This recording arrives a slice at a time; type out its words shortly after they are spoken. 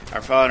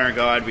Our Father and our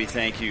God, we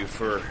thank you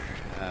for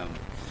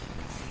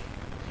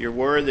your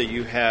word that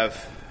you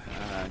have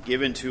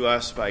given to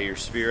us by your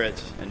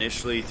Spirit,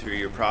 initially through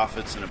your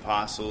prophets and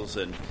apostles,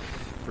 and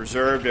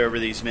preserved over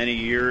these many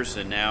years,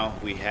 and now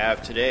we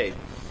have today.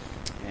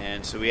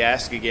 And so we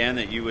ask again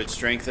that you would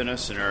strengthen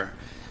us in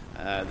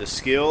the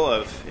skill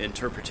of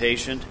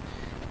interpretation,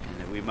 and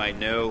that we might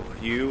know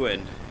you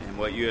and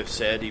what you have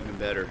said even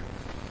better.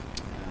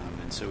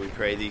 And so we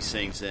pray these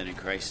things then in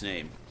Christ's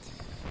name.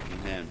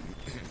 Amen.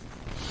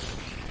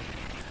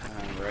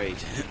 All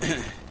right.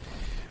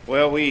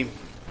 Well, we,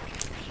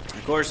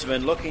 of course, have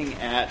been looking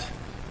at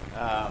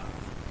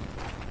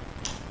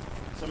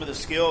some of the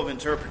skill of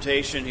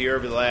interpretation here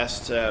over the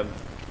last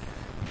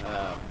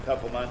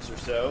couple months or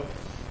so.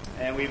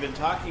 And we've been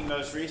talking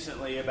most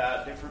recently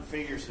about different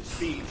figures of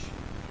speech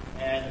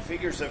and the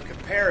figures of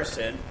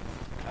comparison.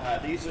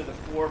 These are the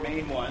four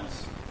main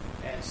ones.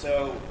 And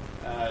so,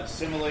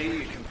 simile,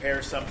 you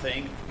compare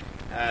something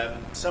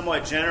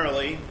somewhat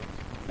generally.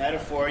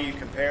 Metaphor, you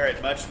compare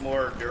it much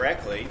more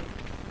directly.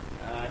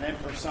 And then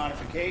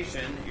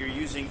personification, you're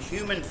using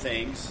human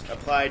things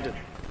applied to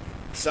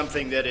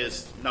something that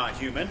is not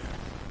human.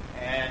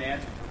 And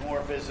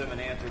anthropomorphism and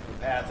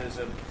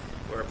anthropopathism,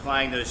 we're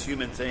applying those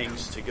human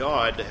things to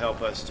God to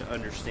help us to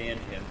understand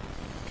Him.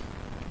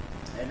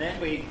 And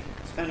then we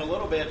spent a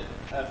little bit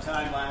of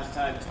time last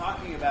time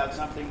talking about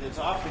something that's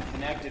often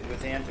connected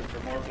with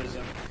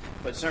anthropomorphism,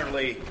 but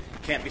certainly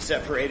can't be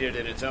separated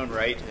in its own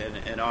right,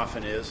 and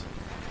often is.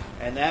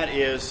 And that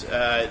is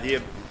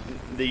the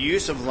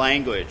use of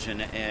language,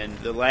 and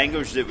the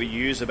language that we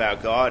use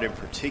about God in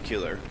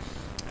particular.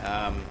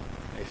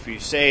 If you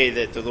say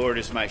that the Lord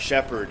is my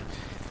shepherd,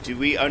 do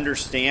we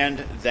understand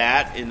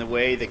that in the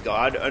way that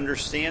God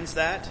understands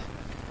that?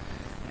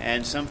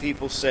 And some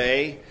people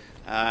say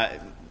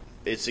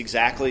it's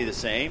exactly the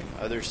same.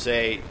 Others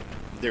say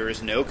there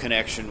is no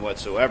connection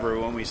whatsoever.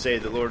 When we say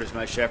the Lord is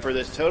my shepherd,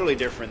 that's totally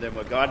different than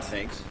what God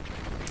thinks.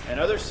 And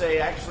others say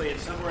actually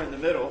it's somewhere in the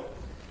middle,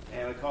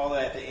 and we call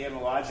that the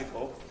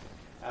analogical.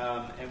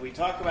 And we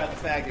talk about the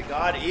fact that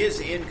God is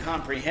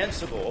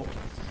incomprehensible,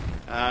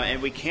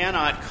 and we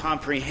cannot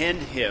comprehend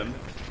Him.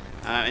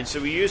 And so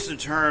we use the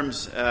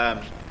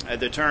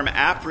term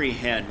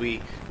apprehend.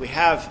 We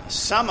have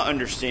some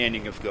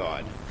understanding of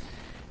God.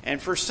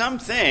 And for some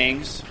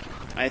things,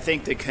 I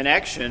think the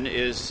connection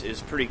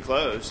is pretty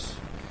close.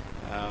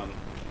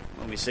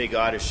 When we say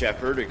God is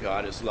shepherd, or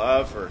God is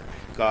love, or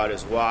God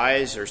is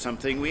wise, or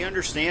something, we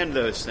understand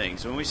those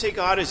things. When we say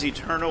God is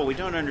eternal, we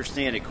don't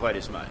understand it quite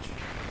as much,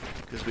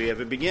 because we have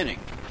a beginning,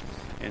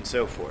 and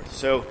so forth.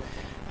 So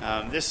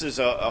this is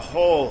a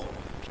whole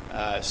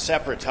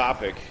separate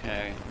topic.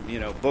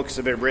 Books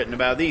have been written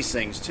about these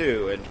things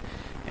too,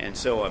 and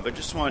so on. But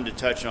just wanted to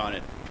touch on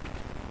it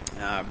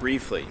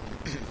briefly.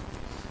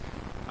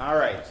 All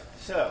right.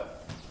 So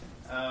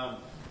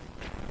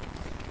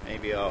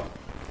maybe I'll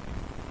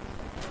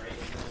erase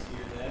this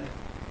here then.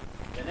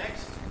 The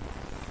next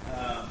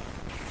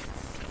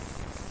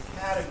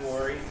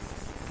category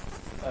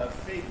of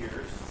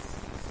figures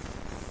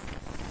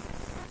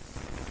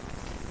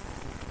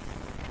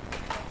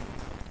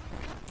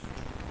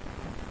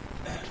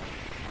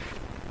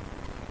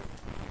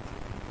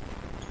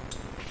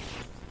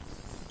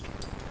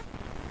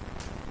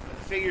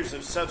figures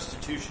of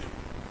substitution.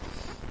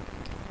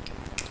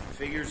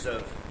 Figures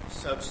of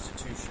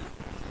substitution.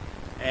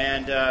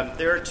 And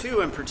there are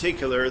two in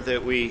particular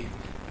that we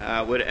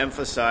would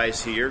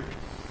emphasize here.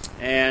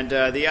 And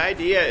the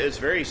idea is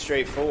very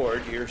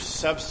straightforward. You're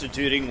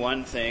substituting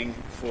one thing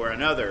for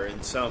another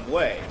in some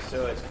way.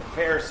 So it's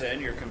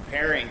comparison. You're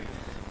comparing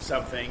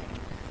something,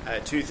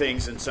 two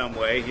things in some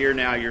way. Here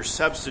now you're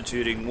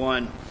substituting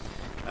one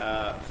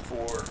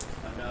for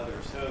another.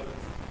 So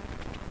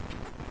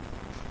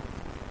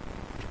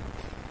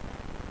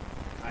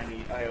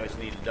I always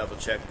need to double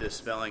check this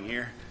spelling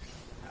here.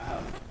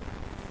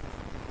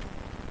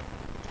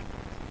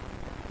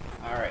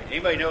 All right.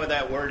 Anybody know what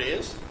that word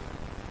is?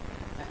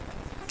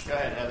 Go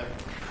ahead, Heather.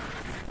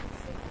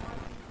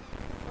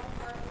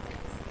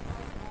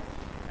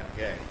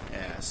 Okay.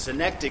 Yeah.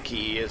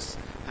 Synecdoche is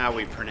how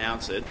we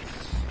pronounce it,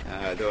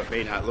 though it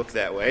may not look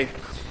that way.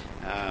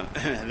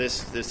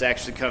 This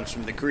actually comes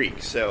from the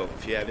Greek, so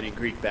if you have any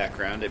Greek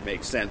background, it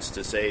makes sense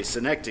to say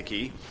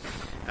synecdoche.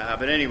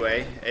 But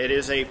anyway, it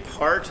is a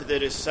part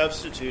that is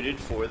substituted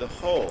for the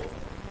whole.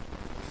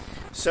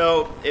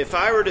 So if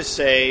I were to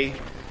say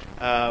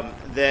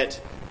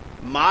that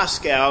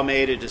Moscow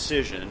made a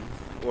decision,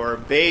 or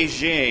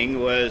Beijing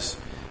was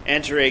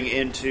entering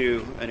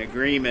into an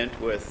agreement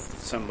with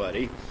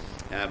somebody,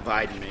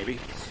 Biden maybe,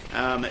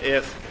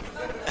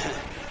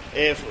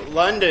 if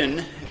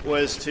London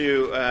was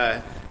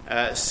to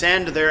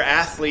send their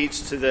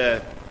athletes to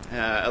the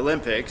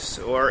Olympics,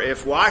 or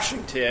if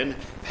Washington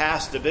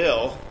passed a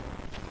bill,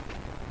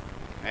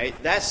 right,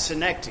 that's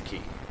synecdoche,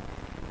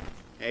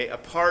 okay, a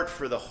part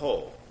for the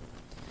whole.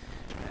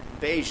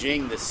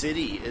 Beijing, the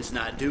city, is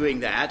not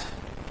doing that.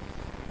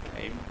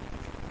 Okay?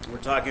 We're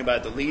talking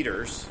about the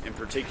leaders in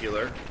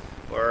particular.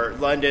 or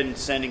London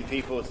sending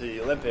people to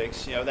the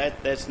Olympics.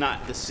 That's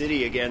not the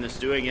city again that's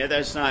doing it.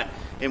 That's not,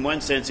 in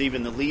one sense,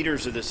 even the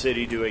leaders of the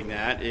city doing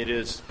that. It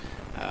is,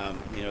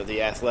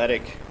 the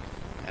athletic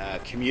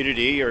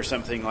community or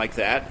something like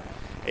that.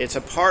 It's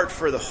a part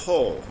for the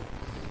whole.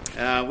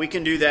 We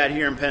can do that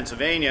here in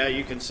Pennsylvania.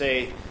 You could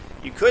say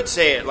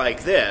it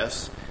like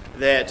this,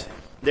 that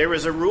there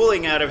was a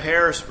ruling out of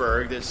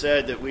Harrisburg that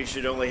said that we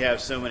should only have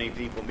so many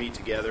people meet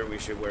together, we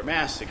should wear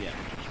masks again.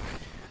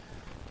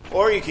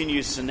 Or you can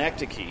use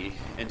synecdoche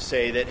and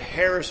say that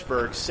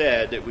Harrisburg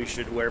said that we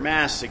should wear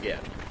masks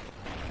again.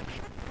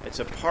 It's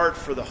a part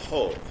for the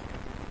whole.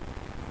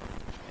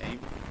 Okay?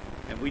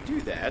 And we do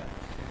that,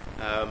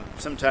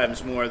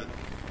 sometimes more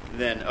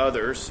than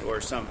others, or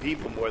some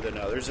people more than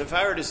others. If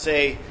I were to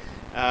say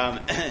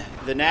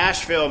the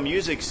Nashville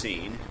music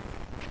scene,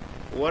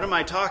 what am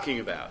I talking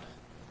about?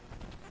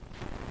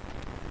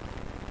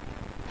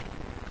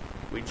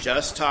 We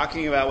just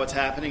talking about what's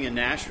happening in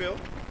Nashville?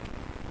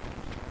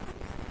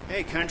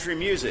 Hey, country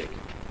music.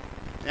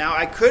 Now,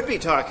 I could be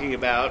talking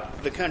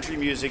about the country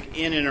music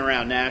in and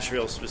around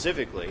Nashville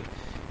specifically,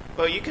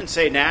 but you can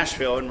say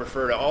Nashville and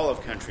refer to all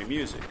of country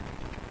music.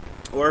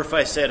 Or if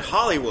I said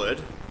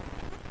Hollywood,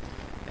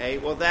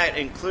 well, that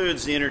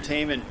includes the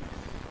entertainment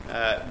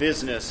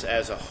business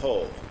as a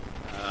whole.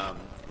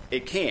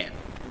 It can.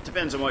 It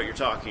depends on what you're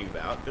talking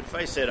about. But if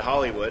I said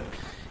Hollywood,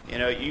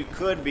 you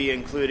could be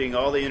including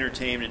all the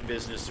entertainment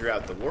business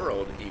throughout the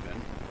world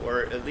even,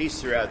 or at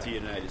least throughout the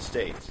United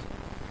States.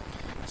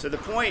 So the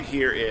point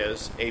here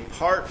is a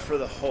part for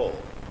the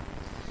whole.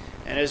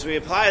 And as we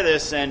apply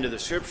this then to the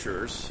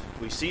Scriptures,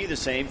 we see the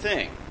same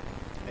thing.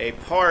 A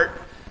part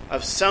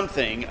of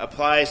something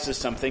applies to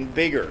something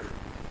bigger.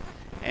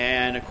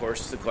 And, of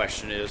course, the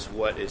question is,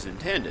 what is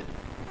intended?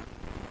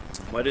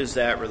 What is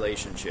that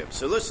relationship?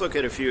 So let's look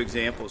at a few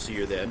examples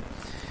here then.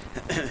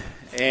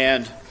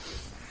 And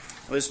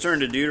let's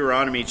turn to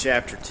Deuteronomy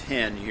chapter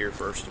 10 here,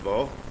 first of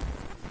all.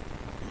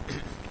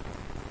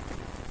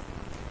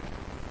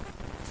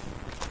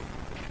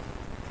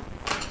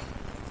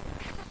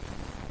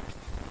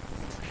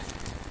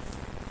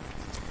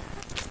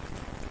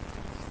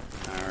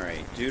 All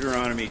right,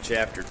 Deuteronomy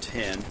chapter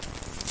 10.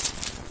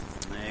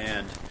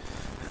 And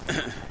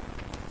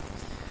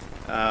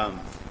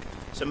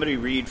somebody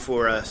read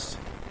for us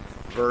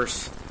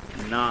verse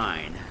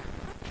 9.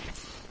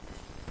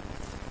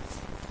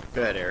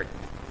 Go ahead, Eric.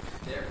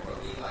 Therefore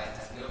Levi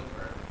has no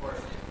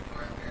portion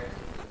nor inheritance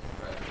with his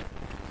brethren.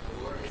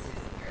 The Lord is his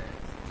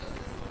inheritance, just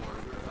as the Lord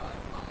your God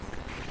promised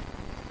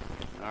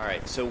him. All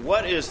right, so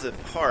what is the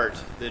part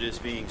that is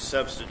being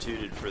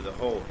substituted for the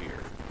whole here?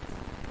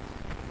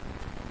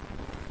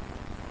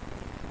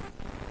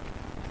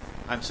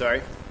 I'm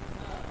sorry?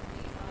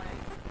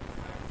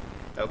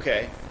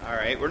 Okay, all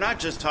right. We're not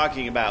just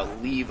talking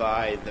about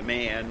Levi, the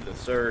man, the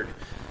third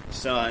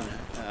son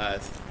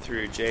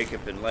through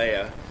Jacob and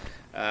Leah,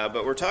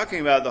 but we're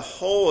talking about the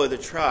whole of the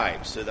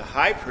tribe. So the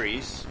high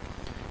priests,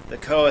 the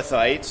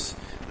Kohathites,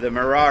 the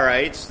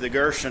Merarites, the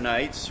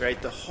Gershonites, right?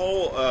 The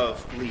whole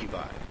of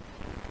Levi.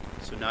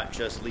 So not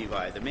just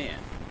Levi, the man.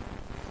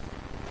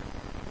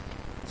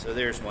 So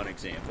there's one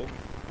example.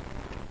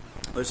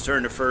 Let's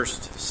turn to 1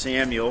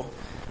 Samuel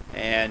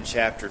and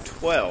chapter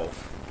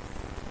 12.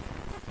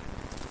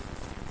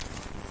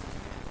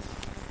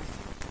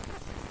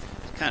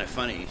 Kind of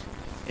funny.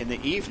 In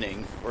the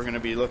evening, we're going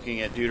to be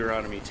looking at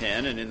Deuteronomy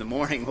 10, and in the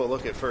morning, we'll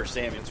look at 1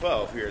 Samuel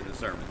 12 here in the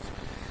sermons.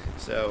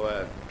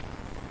 So,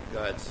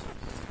 God's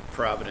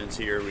providence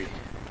here. We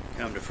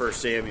come to 1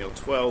 Samuel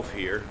 12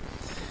 here.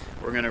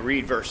 We're going to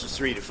read verses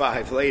 3 to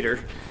 5 later.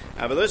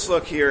 But let's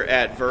look here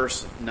at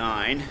verse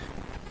 9.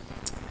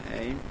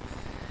 Okay.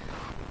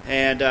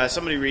 And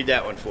somebody read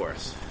that one for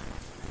us.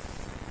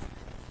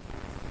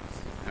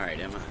 All right,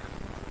 Emma.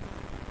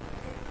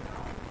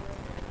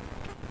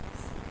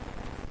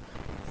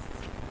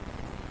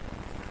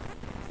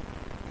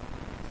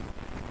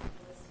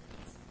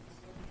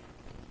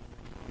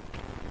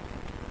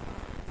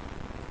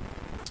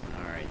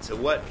 So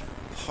what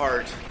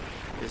part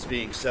is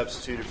being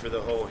substituted for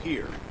the whole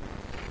here?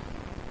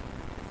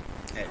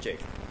 Yeah, Jake.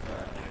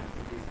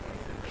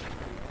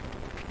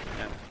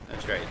 Yeah,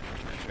 that's right.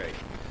 That's right.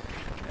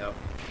 Now,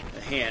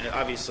 the hand,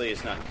 obviously,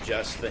 is not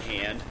just the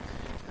hand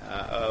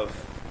of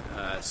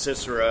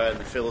Sisera and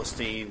the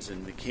Philistines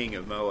and the king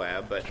of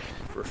Moab, but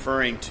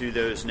referring to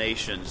those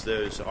nations,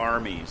 those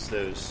armies,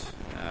 those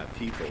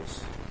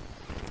peoples.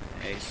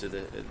 Okay, so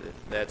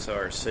that's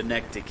our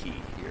synecdoche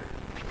here.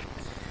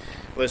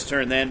 Let's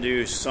turn then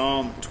to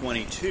Psalm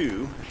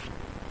 122.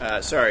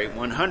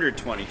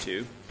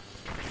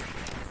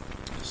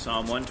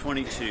 Psalm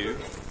 122.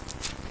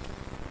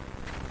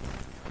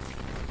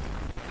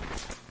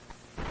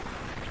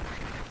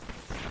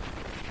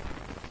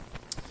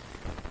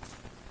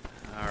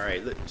 All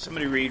right,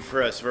 somebody read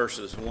for us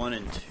verses 1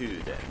 and 2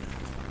 then.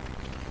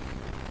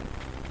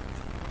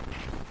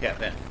 Yeah,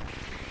 Ben.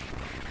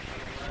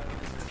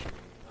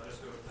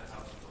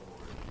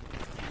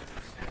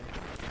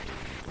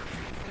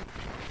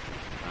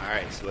 All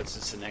right, so what's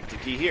the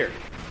synecdoche here?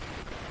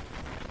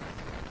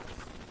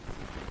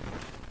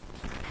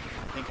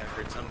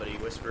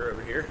 whisper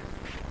over here.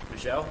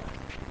 Michelle?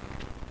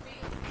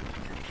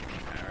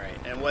 All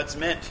right. And what's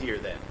meant here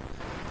then?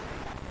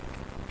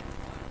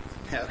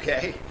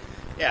 Okay.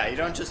 Yeah, you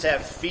don't just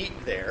have feet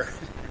there.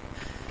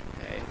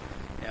 Okay.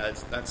 Yeah,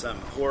 it's not some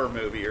horror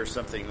movie or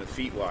something with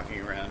feet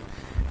walking around.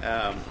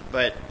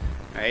 But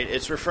right,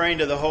 it's referring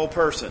to the whole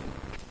person.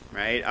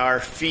 Right? Our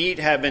feet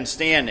have been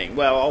standing.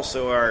 Well,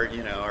 also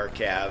our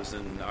calves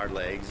and our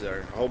legs,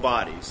 our whole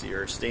bodies.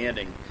 You're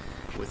standing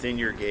within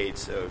your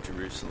gates, O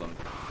Jerusalem.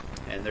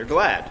 And they're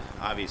glad,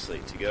 obviously,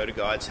 to go to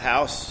God's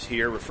house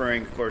here,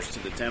 referring, of course, to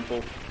the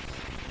temple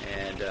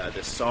and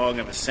the Song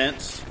of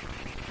Ascents.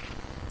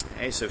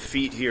 Okay, so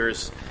feet here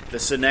is the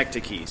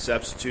synecdoche,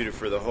 substituted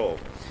for the whole.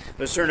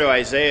 Let's turn to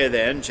Isaiah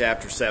then,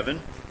 chapter 7.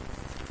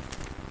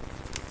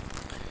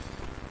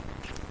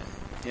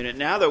 And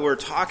now that we're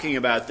talking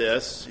about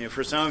this,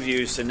 for some of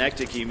you,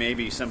 synecdoche may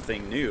be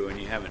something new and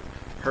you haven't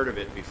heard of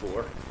it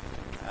before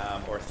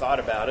or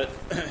thought about it.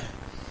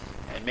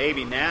 And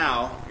maybe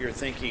now you're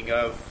thinking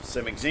of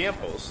some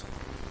examples.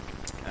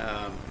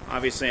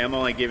 Obviously, I'm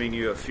only giving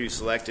you a few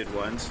selected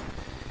ones.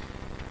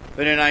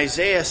 But in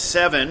Isaiah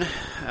 7,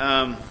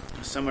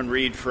 someone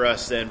read for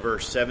us then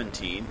verse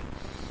 17.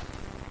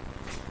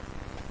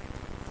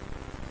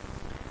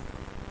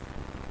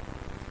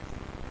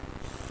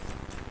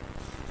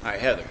 All right,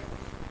 Heather.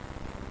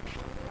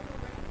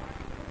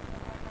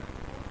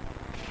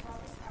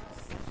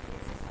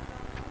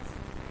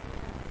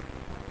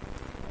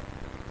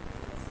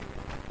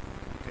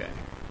 Okay,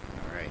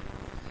 all right.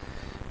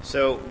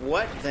 So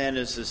what then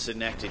is the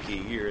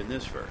synecdoche here in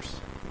this verse?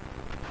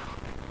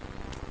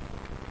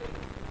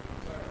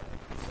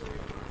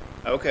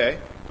 Okay,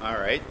 all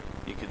right.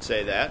 You could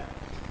say that.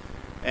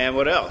 And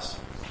what else?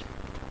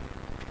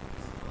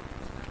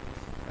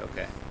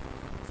 Okay.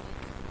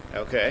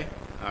 Okay.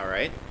 All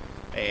right.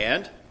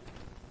 And?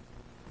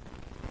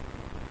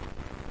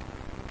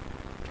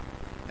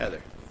 Heather.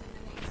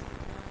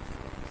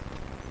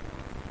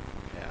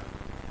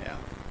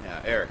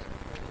 Yeah. Eric.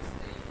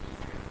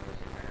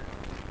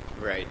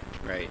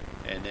 Right.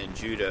 And then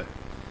Judah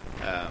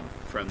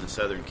from the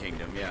southern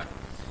kingdom.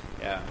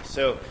 Yeah.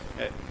 So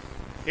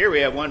here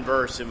we have one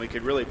verse, and we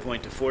could really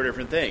point to four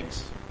different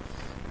things.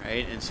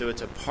 Right? And so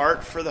it's a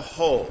part for the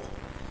whole.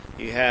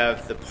 You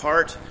have the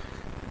part,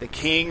 the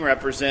king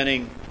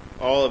representing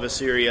all of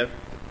Assyria,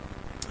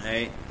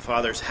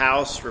 Father's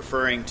house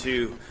referring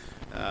to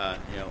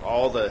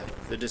all the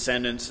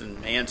descendants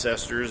and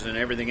ancestors and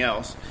everything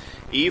else.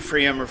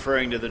 Ephraim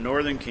referring to the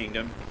northern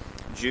kingdom.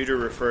 Judah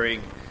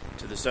referring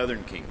to the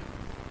southern kingdom.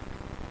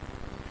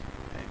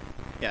 Okay.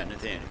 Yeah,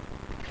 Nathaniel.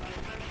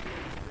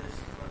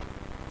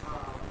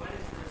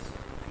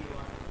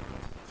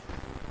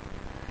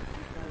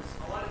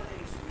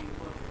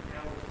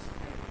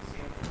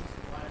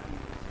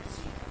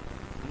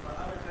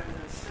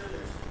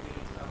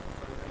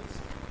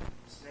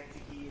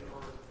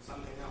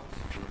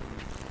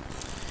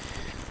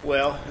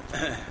 Well,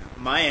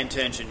 my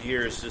intention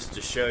here is just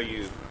to show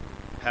you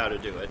how to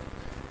do it.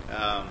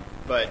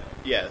 But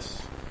yes,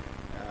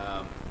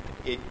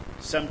 it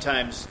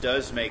sometimes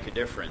does make a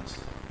difference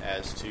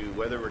as to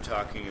whether we're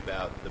talking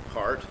about the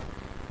part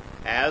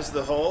as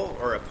the whole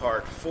or a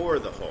part for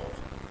the whole.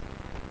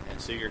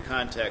 And so your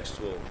context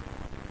will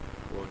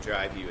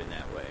drive you in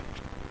that way.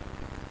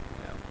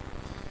 Now,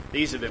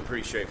 these have been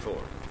pretty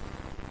straightforward,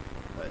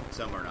 but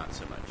some are not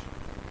so much.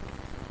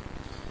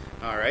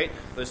 All right,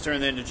 let's turn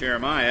then to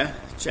Jeremiah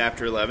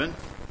chapter 11.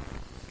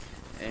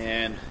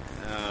 And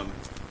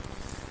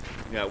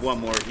we got one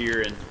more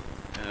here in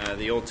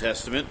the Old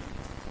Testament.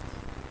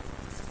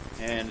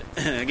 And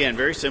again,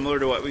 very similar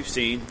to what we've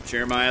seen,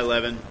 Jeremiah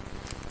 11.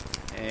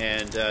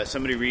 And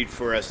somebody read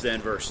for us then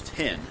verse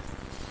 10.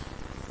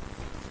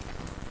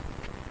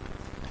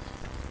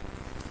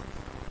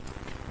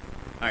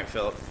 All right,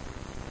 Philip.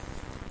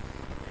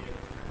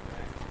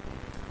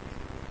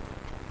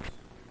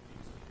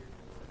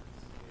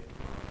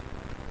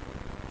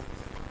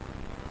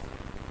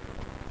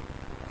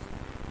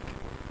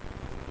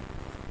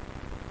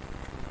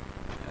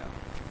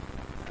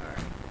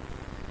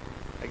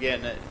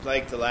 Again,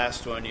 like the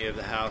last one, you have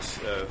the house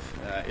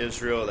of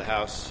Israel, the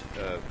house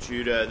of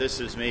Judah. This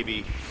is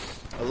maybe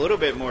a little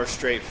bit more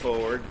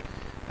straightforward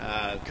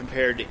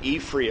compared to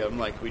Ephraim,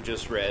 like we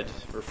just read,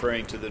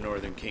 referring to the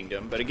northern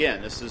kingdom. But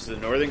again, this is the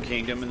northern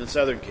kingdom and the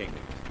southern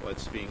kingdom,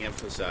 what's being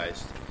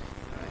emphasized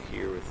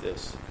here with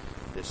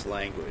this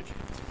language.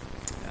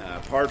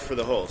 Part for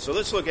the whole. So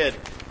let's look at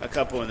a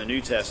couple in the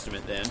New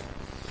Testament then.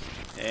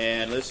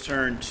 And let's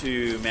turn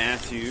to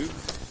Matthew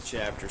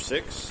chapter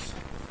 6.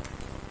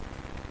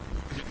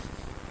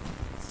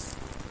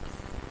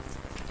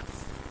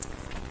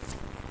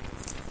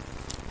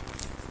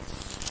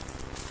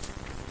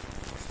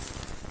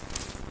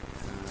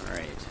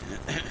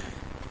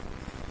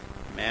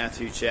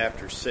 Matthew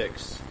chapter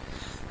 6.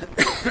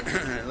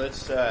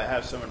 Let's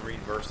have someone read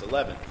verse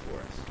 11 for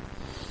us.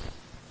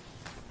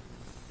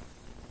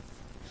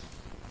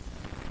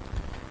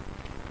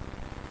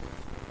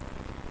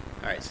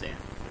 All right, Stan.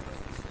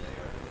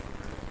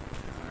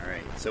 All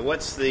right. So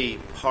what's the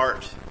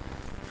part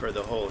for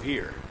the whole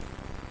here.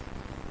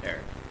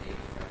 There.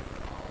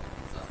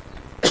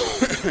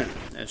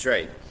 That's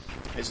right.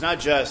 It's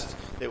not just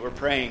that we're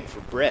praying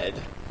for bread.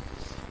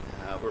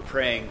 We're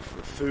praying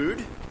for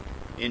food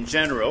in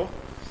general.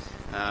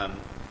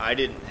 I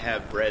didn't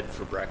have bread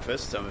for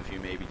breakfast. Some of you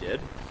maybe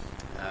did.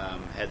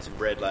 Had some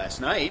bread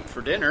last night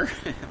for dinner,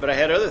 but I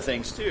had other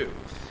things too.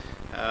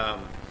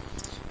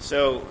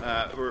 So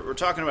we're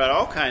talking about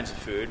all kinds of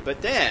food.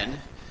 But then,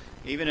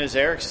 even as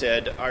Eric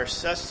said, our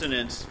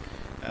sustenance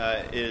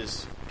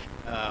is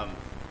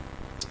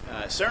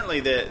certainly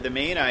the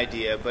main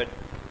idea, but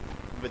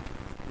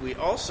we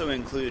also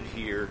include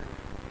here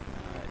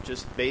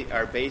just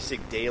our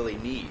basic daily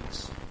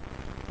needs.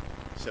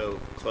 So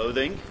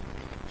clothing,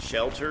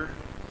 shelter,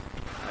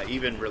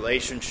 even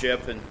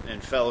relationship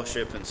and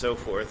fellowship and so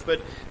forth.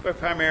 But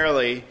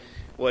primarily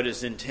what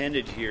is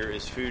intended here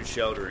is food,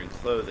 shelter, and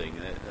clothing.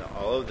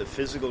 All of the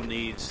physical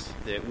needs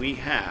that we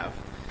have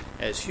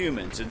as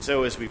humans. And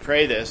so as we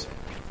pray this,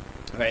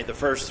 right, the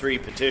first three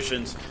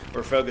petitions,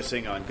 we're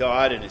focusing on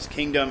God and His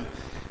kingdom.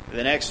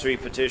 The next three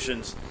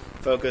petitions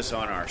focus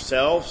on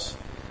ourselves.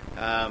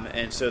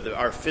 And so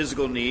our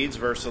physical needs,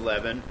 verse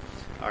 11,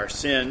 our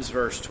sins,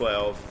 verse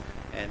 12,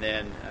 and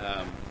then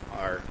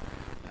our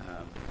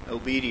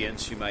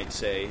obedience, you might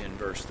say, in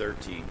verse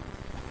 13.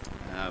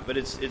 But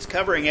it's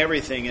covering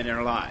everything in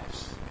our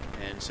lives.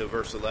 And so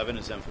verse 11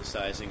 is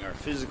emphasizing our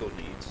physical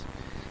needs.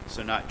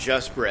 So not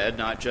just bread,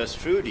 not just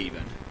food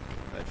even,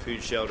 but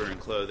food, shelter, and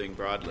clothing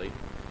broadly.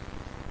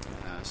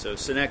 So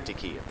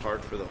synecdoche, a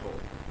part for the whole.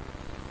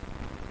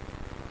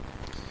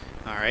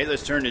 All right,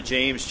 let's turn to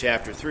James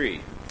chapter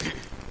 3.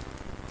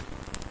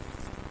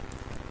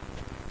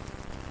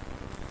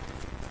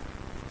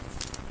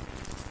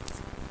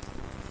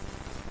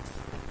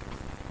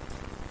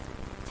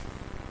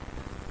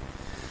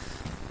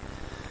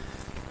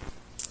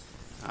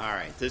 All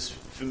right, this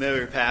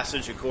familiar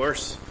passage, of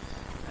course,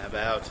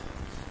 about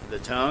the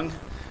tongue.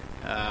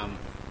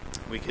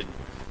 We could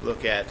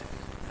look at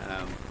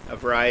a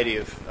variety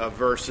of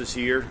verses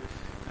here.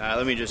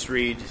 Let me just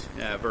read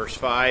verse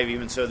 5.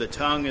 Even so, the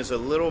tongue is a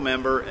little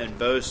member and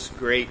boasts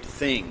great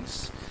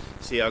things.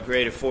 See how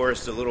great a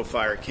forest a little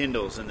fire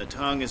kindles, and the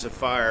tongue is a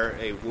fire,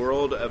 a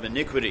world of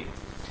iniquity.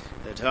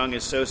 The tongue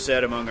is so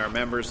set among our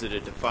members that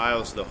it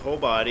defiles the whole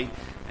body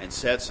and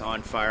sets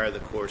on fire the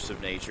course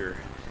of nature,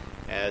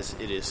 as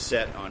it is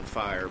set on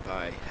fire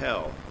by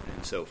hell,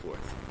 and so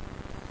forth.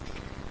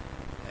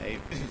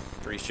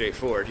 Pretty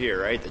straightforward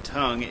here, right? The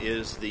tongue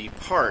is the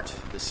part,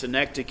 the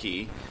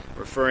synecdoche,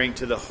 referring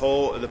to the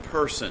whole of the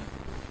person.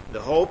 The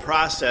whole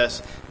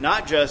process,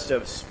 not just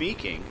of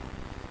speaking,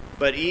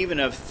 but even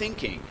of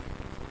thinking.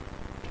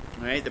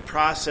 Right? The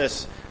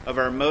process of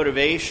our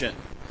motivation.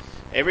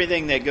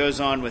 Everything that goes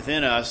on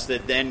within us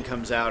that then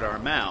comes out our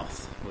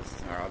mouth,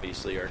 with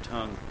obviously our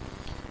tongue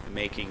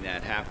making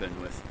that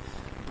happen with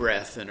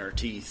breath and our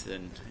teeth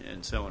and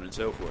so on and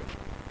so forth.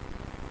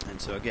 And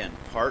so again,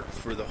 part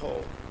for the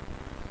whole.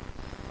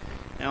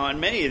 Now on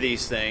many of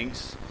these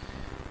things,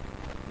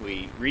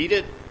 we read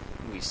it,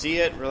 we see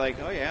it, we're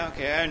like, oh yeah,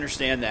 okay, I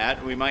understand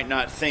that. We might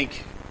not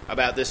think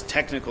about this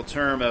technical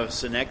term of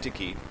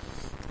synecdoche,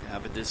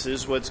 but this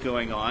is what's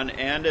going on.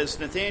 And as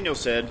Nathaniel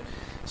said,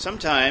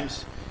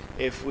 sometimes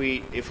if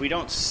we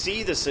don't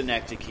see the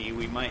synecdoche,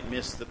 we might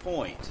miss the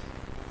point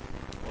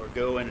or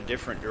go in a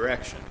different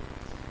direction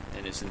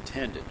than is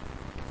intended.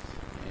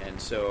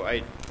 And so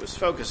I was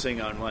focusing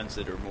on ones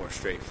that are more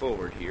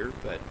straightforward here,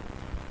 but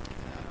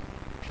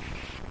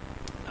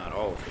not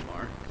all of them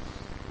are.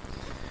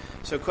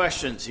 So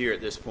questions here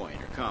at this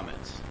point, or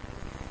comments?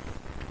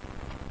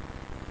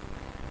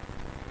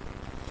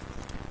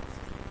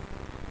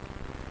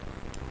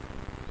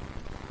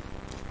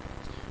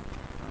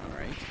 All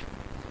right.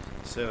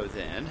 So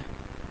then,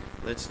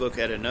 let's look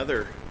at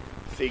another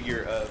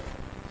figure of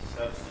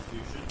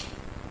substitution.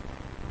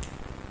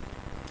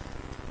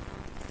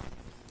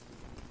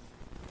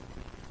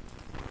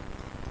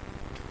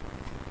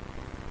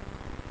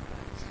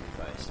 Let's see if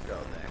I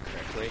spelled that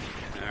correctly.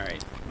 All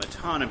right.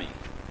 Metonymy.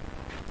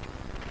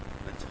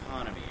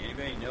 Metonymy.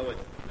 Anybody know what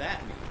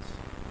that means?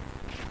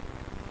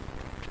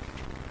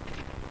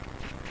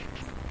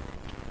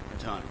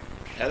 Metonymy.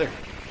 Heather?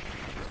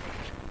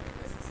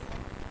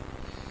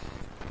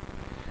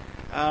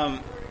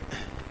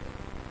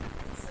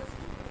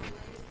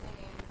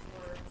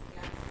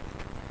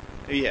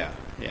 Yeah.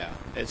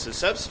 It's a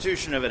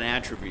substitution of an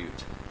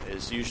attribute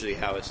is usually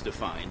how it's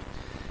defined.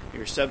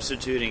 You're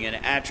substituting an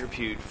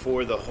attribute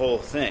for the whole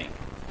thing.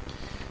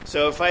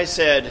 So if I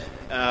said,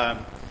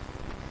 Ben,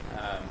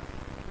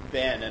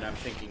 and I'm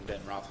thinking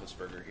Ben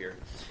Roethlisberger here,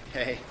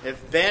 okay,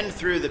 if Ben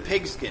threw the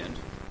pigskin,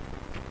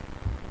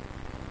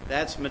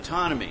 that's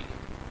metonymy.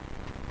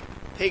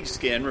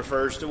 Pigskin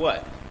refers to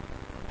what?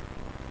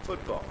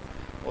 Football.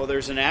 Well,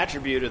 there's an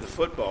attribute of the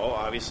football.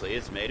 Obviously,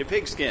 it's made of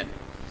pigskin,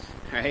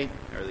 right?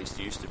 Or at least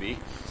it used to be.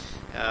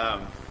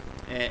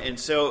 And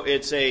so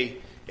it's a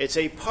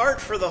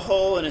part for the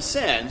whole in a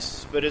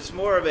sense, but it's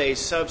more of a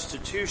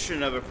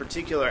substitution of a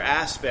particular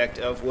aspect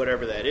of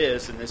whatever that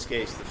is, in this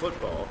case, the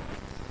football.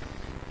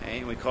 Okay?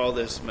 And we call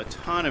this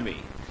metonymy.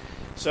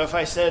 So if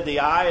I said the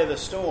eye of the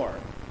storm,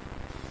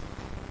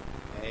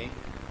 okay,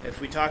 if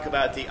we talk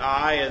about the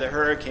eye of the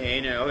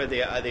hurricane,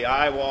 the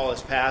eye wall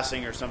is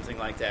passing or something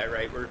like that,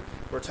 right?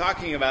 We're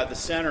talking about the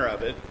center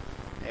of it,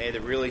 okay,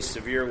 the really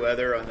severe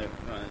weather on the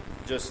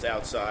just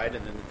outside,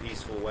 and then the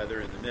peaceful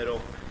weather in the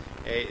middle.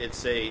 Okay?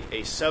 It's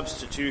a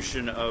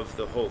substitution of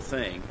the whole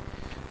thing.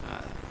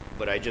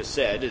 What I just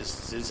said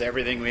is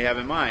everything we have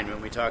in mind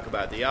when we talk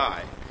about the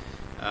eye.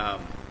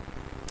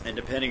 And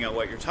depending on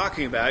what you're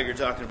talking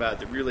about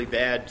the really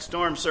bad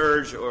storm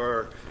surge,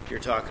 or you're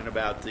talking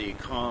about the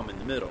calm in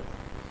the middle.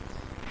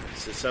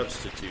 It's a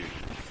substitute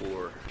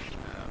for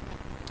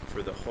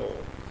the whole.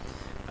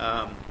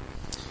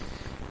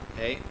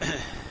 Okay.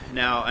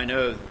 Now, I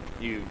know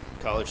you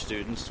college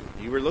students,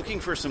 you were looking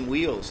for some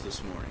wheels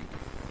this morning.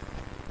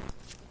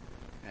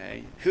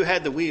 Okay. Who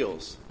had the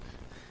wheels?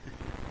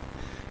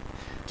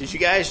 Did you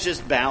guys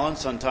just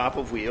balance on top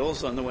of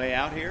wheels on the way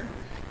out here?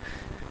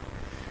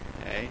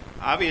 Okay.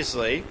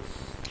 Obviously,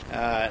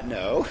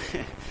 no.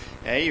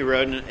 Okay, you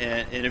rode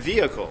in a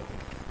vehicle.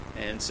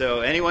 And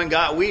so anyone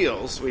got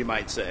wheels, we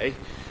might say.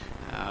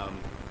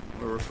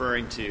 We're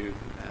referring to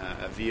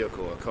a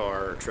vehicle, a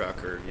car or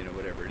truck or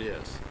whatever it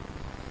is.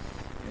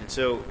 And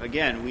so,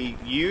 again, we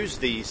use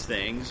these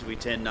things. We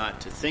tend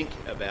not to think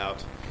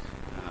about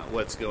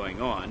what's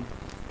going on.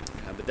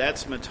 But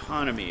that's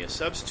metonymy, a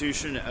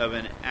substitution of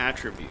an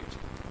attribute.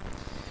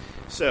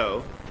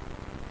 So,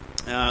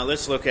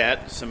 let's look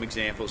at some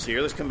examples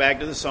here. Let's come back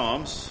to the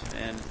Psalms.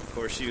 And, of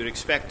course, you would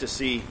expect to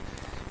see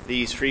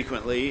these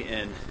frequently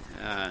in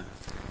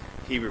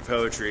Hebrew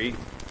poetry.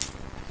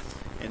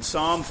 In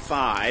Psalm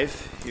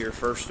 5, here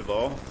first of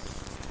all,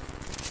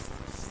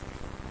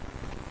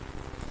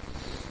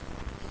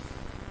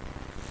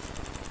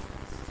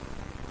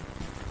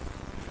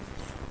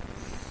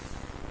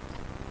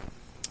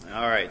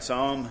 all right,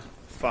 Psalm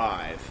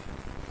 5.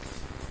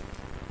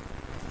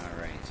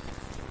 All right.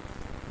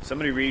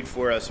 Somebody read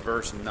for us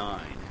verse 9.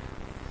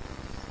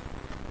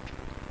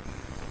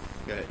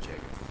 Go ahead, Jacob.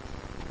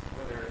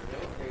 For there is no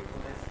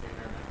faithfulness in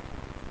their mouth.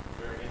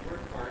 Their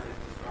inward part is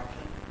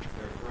destruction.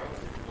 Their throat is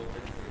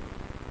open food.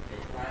 They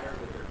clatter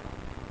with their tongue.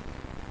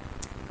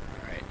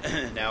 All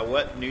right. Now,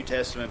 what New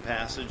Testament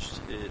passage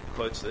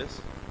quotes this?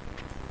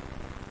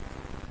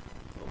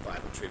 A little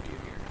Bible trivia here.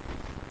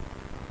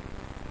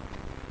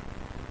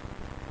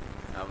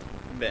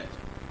 Ben.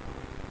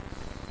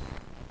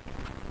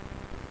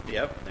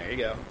 Yep, there you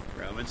go.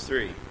 Romans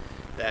 3.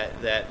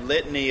 That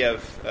litany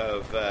of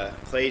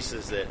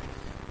places that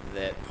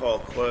Paul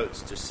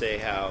quotes to say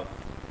how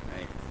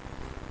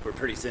we're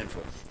pretty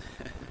sinful.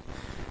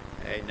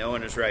 Hey, no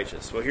one is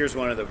righteous. Well, here's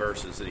one of the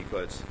verses that he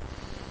quotes.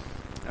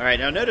 All right,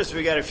 now notice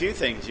we got a few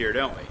things here,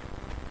 don't we?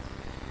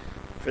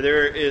 For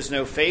there is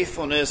no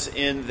faithfulness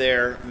in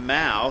their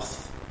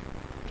mouth.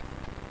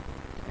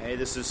 Okay,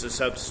 this is a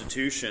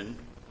substitution.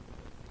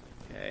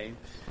 Okay.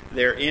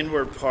 Their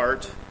inward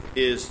part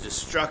is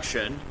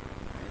destruction.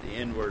 The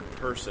inward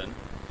person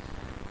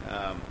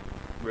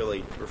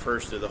really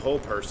refers to the whole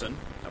person,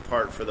 a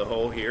part for the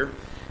whole here.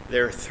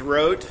 Their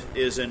throat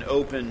is an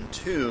open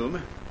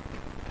tomb.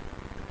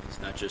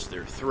 It's not just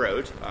their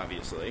throat,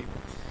 obviously.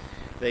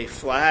 They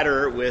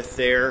flatter with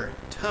their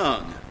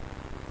tongue.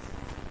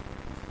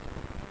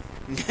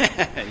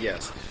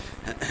 Yes,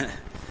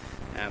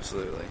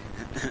 absolutely.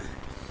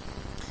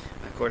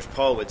 Of course,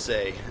 Paul would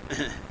say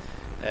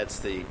that's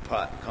the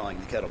pot calling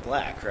the kettle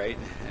black, right?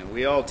 And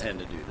we all tend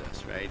to do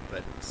this, right?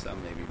 But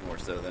some maybe more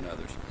so than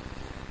others.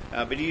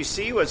 But do you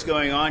see what's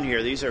going on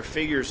here? These are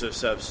figures of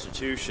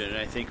substitution, and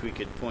I think we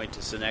could point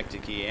to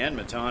synecdoche and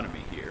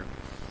metonymy here.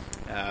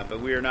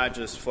 But we are not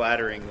just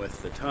flattering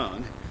with the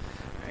tongue,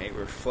 right?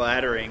 We're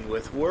flattering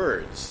with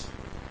words.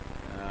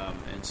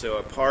 And so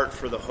a part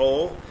for the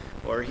whole,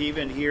 or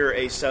even here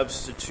a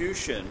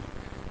substitution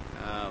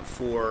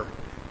for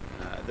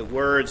the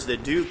words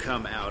that do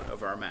come out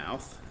of our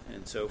mouth,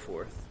 and so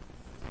forth.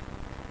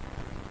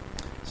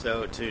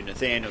 So to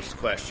Nathaniel's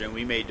question,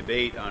 we may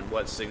debate on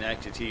what's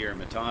synecdoche or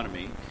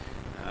metonymy,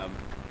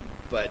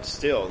 but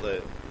still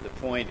the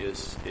point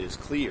is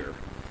clear.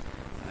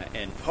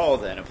 And Paul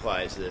then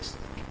applies this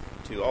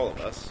to all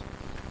of us,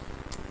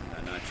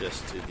 not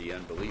just to the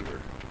unbeliever.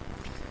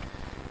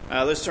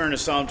 Let's turn to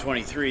Psalm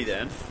 23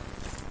 then.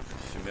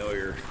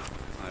 Familiar,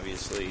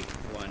 obviously,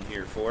 one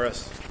here for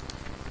us.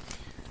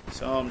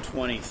 Psalm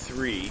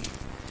 23.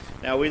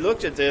 Now, we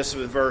looked at this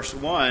with verse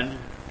 1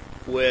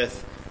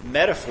 with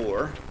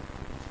metaphor.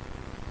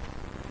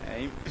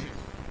 Okay?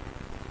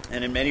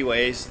 And in many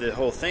ways, the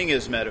whole thing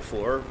is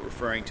metaphor,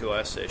 referring to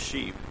us as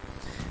sheep.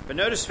 But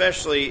note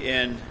especially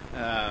in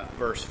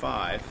verse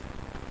 5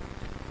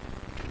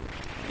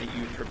 that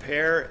you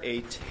prepare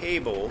a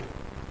table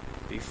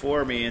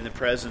before me in the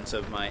presence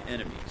of my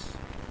enemies.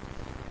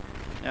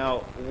 Now,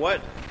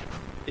 what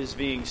is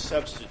being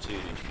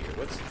substituted here?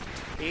 What's the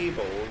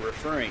table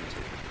referring to?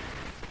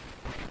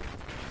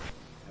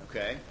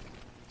 Okay,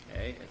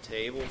 a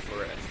table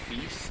for a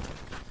feast.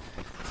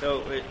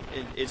 So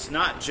it's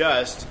not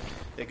just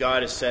that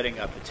God is setting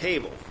up a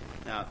table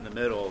out in the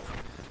middle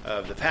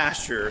the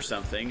pasture or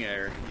something,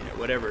 or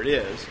whatever it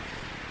is.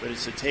 But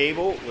it's a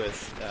table with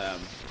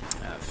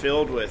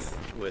filled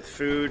with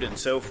food and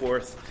so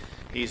forth.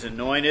 He's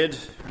anointed,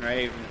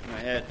 right? My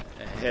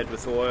head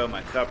with oil,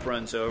 my cup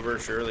runs over.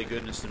 Surely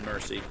goodness and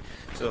mercy.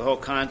 So the whole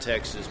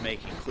context is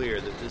making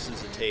clear that this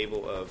is a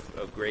table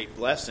of great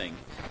blessing,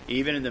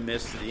 even in the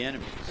midst of the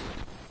enemies.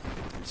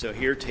 And so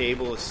here,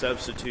 table is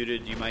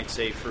substituted, you might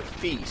say, for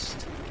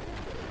feast.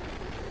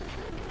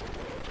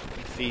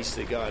 A feast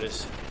that God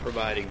is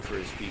providing for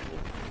His people,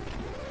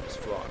 His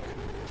flock.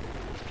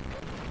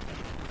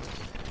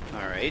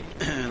 All right,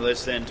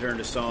 let's then turn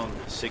to Psalm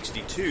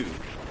 62.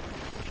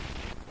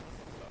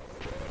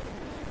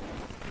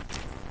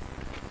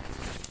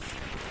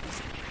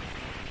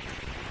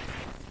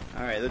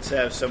 All right, let's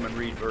have someone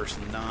read verse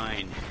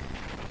 9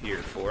 here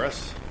for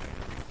us.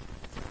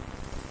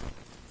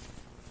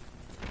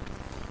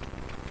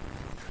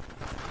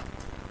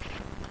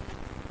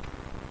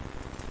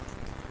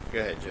 Go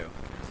ahead, Joe.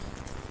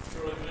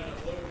 Surely men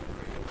of low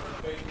degree are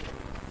faithful.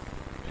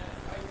 Men of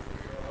high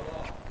degree are a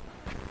law.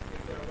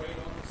 If they're weighed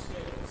on the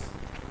scales,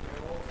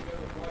 they're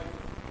altogether white.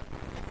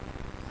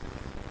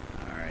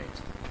 All right.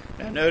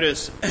 Now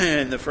notice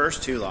in the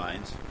first two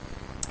lines,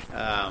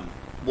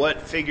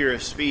 what figure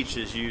of speech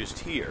is used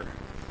here?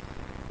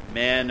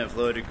 Men of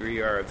low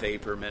degree are a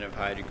vapor, men of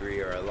high degree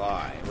are a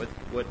lie.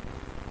 What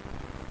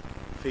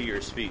figure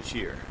of speech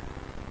here?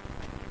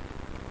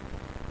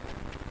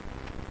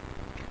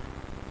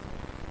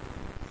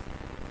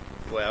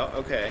 Well,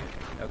 okay,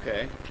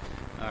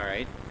 all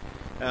right.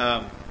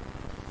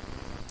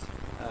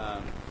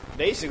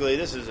 Basically,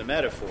 this is a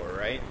metaphor,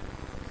 right?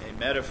 A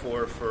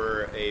metaphor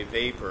for a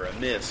vapor, a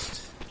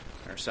mist,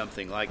 or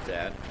something like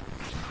that.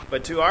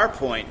 But to our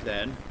point,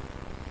 then,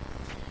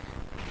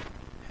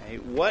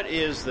 what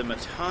is the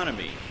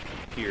metonymy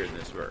here in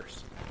this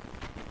verse?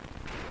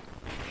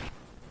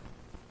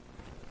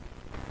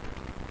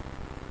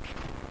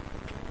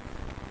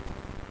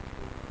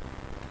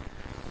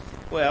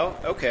 Well,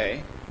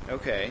 okay.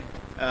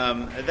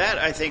 That,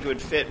 I think,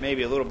 would fit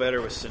maybe a little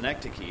better with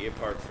synecdoche,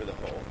 apart for the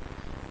whole.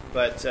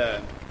 But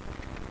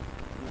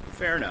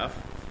fair enough.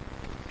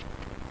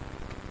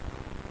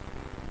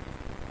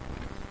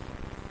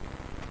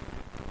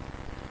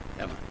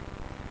 Emma.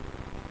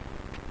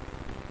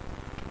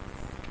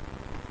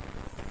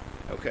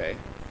 Okay.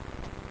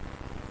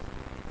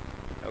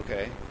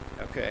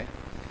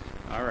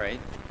 All right.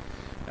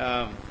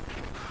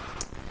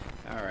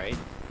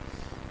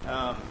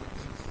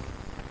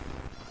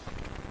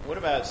 What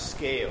about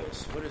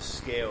scales? What is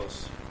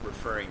scales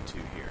referring to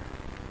here?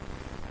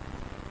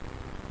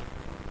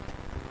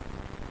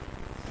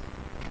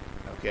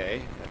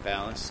 Okay, a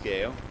balanced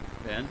scale,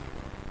 then.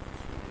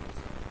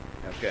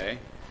 Okay.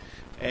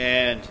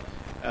 And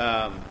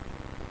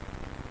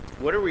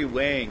what are we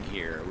weighing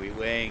here? Are we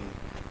weighing,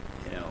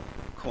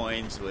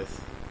 coins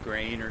with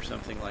grain or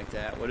something like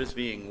that? What is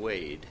being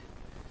weighed?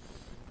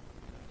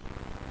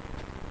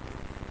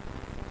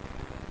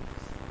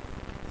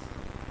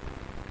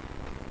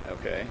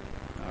 Okay,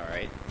 all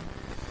right.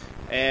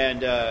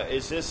 And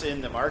is this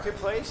in the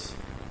marketplace?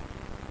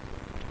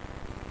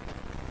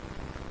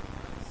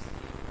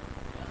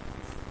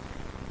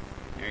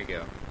 There you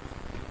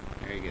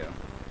go.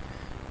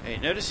 Hey,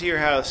 notice here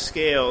how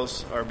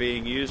scales are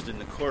being used in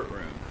the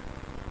courtroom.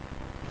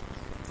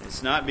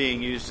 It's not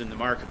being used in the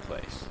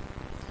marketplace.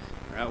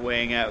 We're not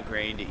weighing out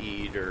grain to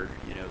eat or,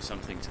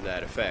 something to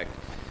that effect.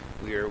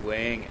 We are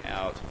weighing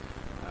out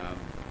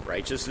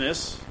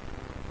righteousness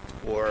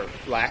or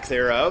lack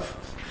thereof.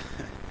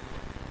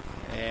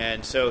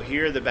 And so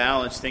here the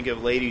balance, think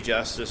of Lady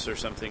Justice or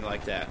something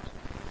like that.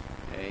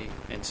 Okay?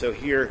 And so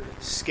here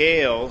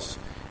scales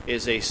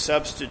is a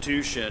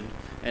substitution,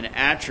 an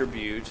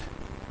attribute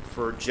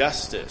for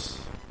justice,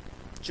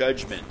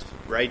 judgment,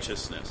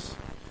 righteousness,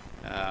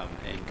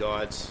 and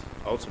God's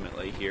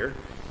ultimately here.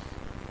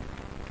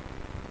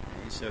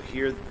 And so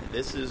here,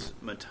 this is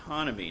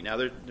metonymy.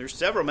 Now, there's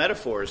several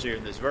metaphors here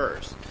in this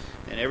verse,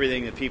 and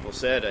everything that people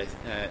said, I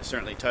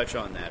certainly touch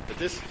on that. But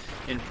this,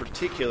 in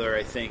particular,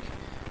 I think,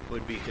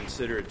 would be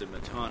considered the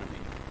metonymy.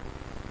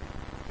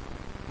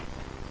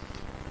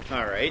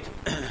 All right,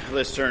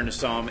 let's turn to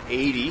Psalm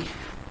 80.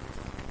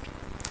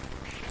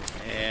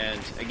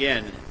 And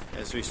again,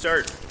 as we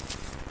start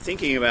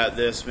thinking about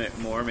this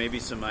more, maybe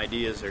some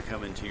ideas are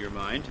coming to your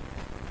mind.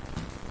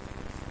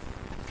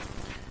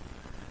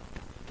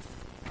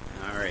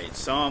 All right,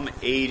 Psalm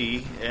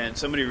 80, and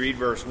somebody read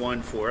verse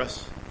 1 for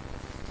us.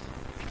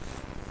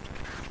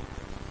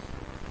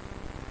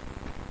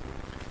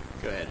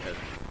 Go ahead, Heather.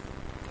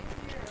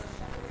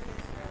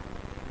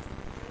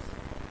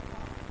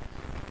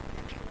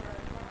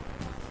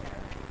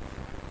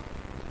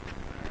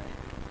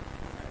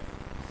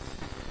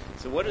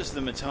 So what is the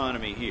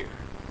metonymy here?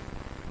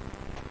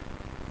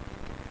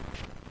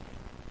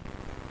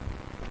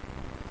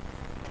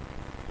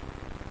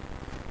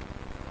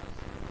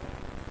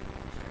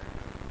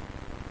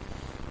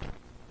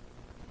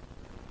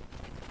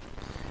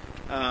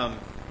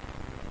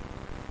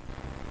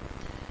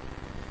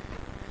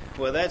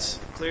 Well, that's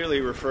clearly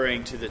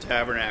referring to the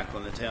tabernacle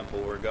and the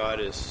temple, where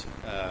God is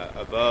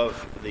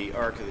above the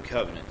Ark of the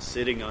Covenant,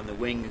 sitting on the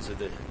wings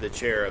of the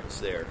cherubs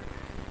there.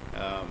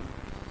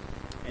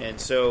 And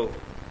so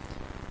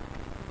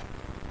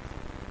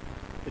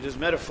it is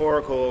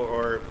metaphorical,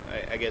 or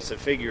I guess a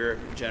figure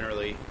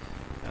generally,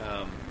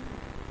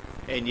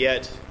 and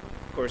yet,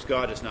 of course,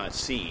 God is not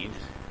seen.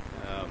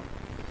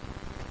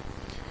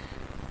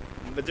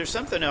 But there's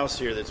something else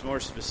here that's more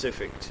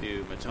specific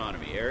to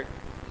metonymy. Eric?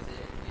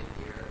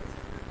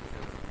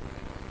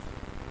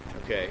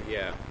 Okay,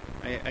 yeah.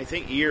 I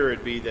think ear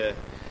would be the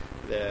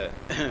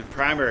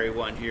primary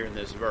one here in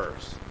this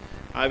verse.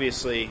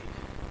 Obviously,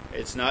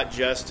 it's not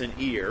just an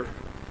ear.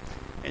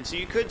 And so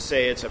you could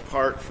say it's a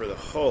part for the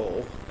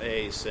whole,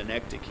 a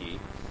synecdoche.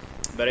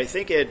 But I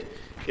think it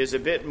is a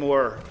bit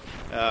more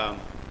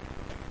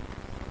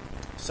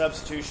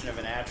substitution of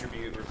an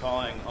attribute. We're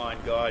calling on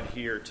God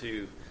here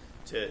to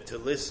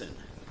listen.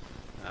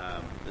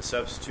 The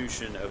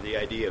substitution of the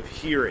idea of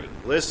hearing.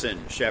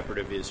 Listen, shepherd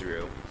of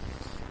Israel.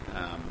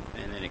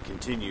 And then it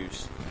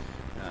continues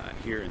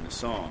here in the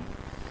psalm.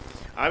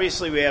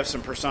 Obviously, we have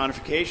some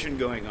personification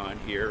going on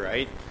here,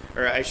 right?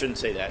 Or I shouldn't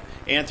say that.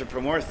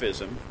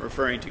 Anthropomorphism,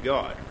 referring to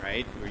God,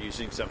 right? We're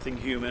using something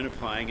human,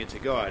 applying it to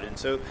God. And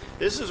so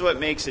this is what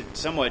makes it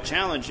somewhat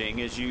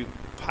challenging as you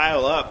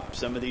pile up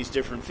some of these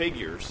different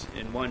figures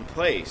in one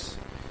place.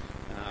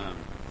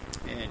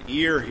 And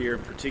ear here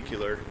in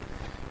particular,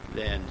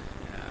 then,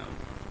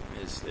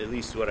 is at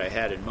least what I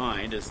had in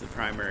mind as the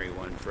primary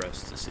one for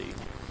us to see.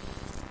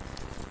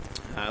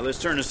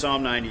 Let's turn to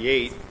Psalm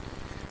 98.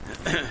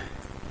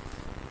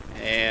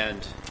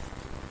 And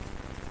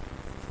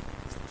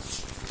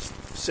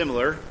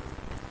similar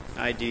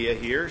idea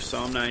here.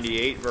 Psalm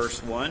 98,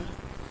 verse 1.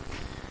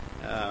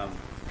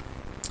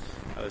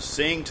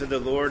 Sing to the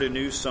Lord a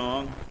new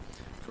song,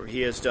 for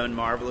he has done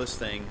marvelous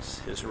things.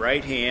 His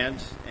right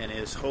hand and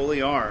his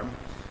holy arm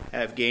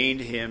have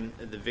gained him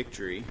the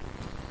victory.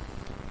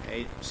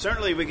 Okay.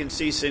 Certainly we can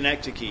see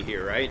synecdoche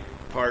here, right?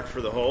 Part for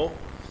the whole.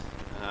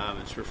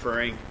 It's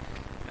referring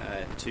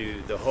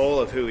to the whole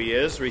of who he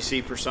is. We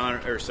see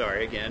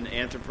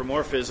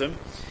anthropomorphism,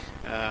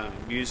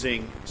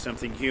 using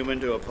something human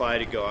to apply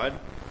to God.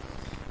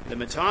 The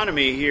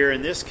metonymy here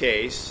in this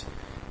case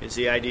is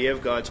the idea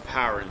of God's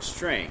power and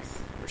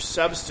strength. We're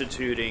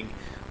substituting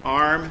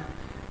arm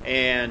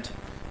and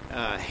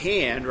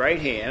hand, right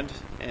hand,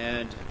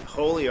 and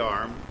holy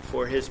arm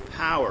for his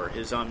power,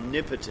 his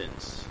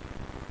omnipotence,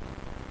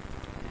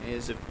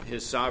 his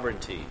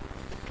sovereignty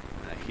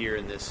here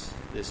in this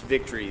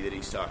victory that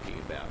he's talking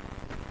about.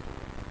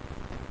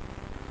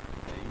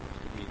 Okay.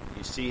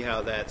 You see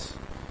how that's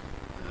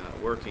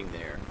working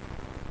there.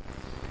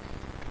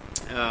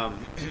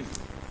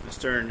 Let's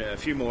turn a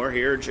few more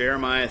here.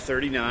 Jeremiah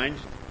 39.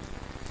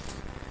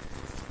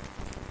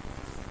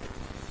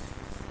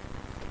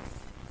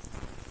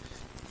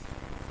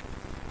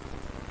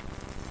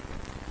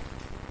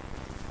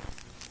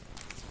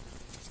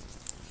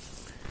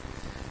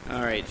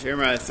 All right,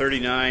 Jeremiah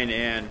 39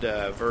 and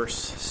verse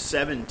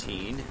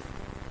 17.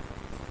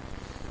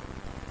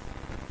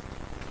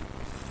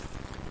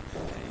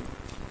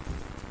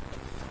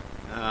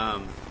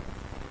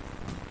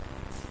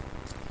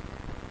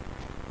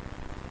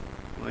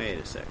 Wait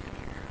a second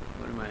here.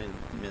 What am I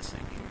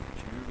missing here?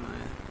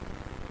 Jeremiah.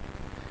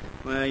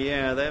 Well,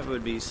 yeah, that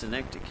would be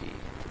synecdoche,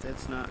 but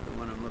that's not the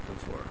one I'm looking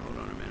for. Hold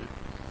on a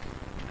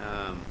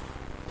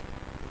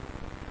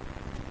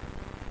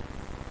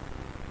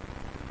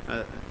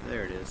minute.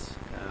 There it is.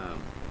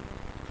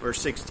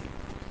 Verse 16.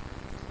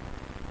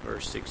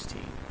 Verse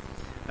 16.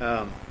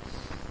 All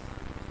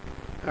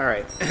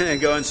right.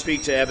 Go and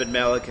speak to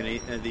Ebed-Melech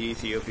and the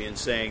Ethiopian,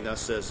 saying,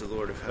 Thus says the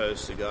Lord of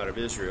hosts, the God of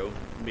Israel,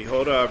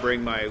 Behold, I will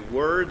bring my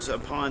words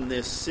upon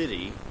this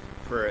city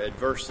for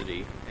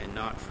adversity and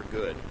not for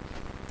good.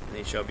 And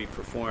they shall be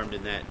performed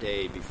in that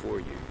day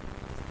before you.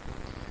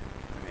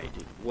 All right.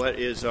 What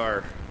is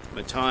our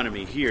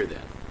metonymy here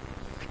then?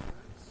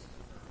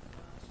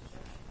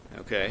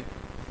 Okay.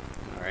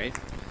 All right.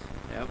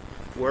 Yep.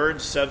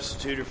 Words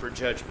substituted for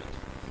judgment.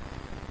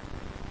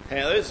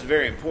 Now, this is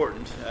very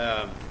important.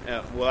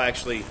 We'll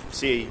actually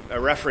see a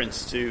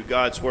reference to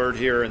God's word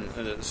here in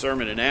the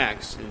sermon in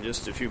Acts in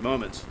just a few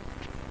moments.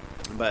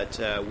 But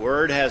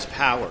word has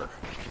power,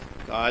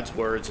 God's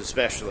words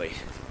especially.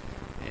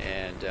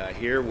 And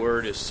here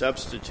word is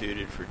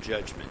substituted for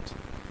judgment,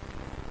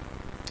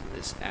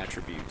 this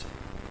attribute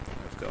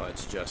of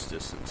God's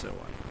justice and so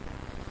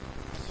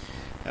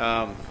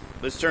on.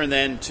 Let's turn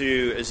then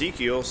to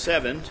Ezekiel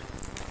 7.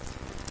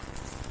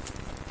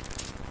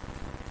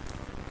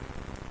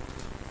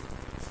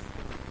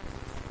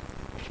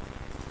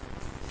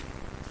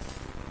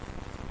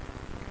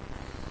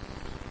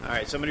 All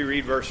right, somebody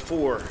read verse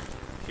 4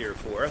 here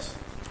for us.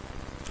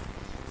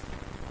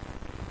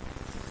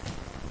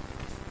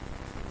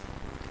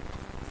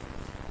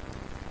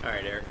 All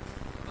right, Eric.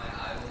 My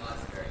eye will not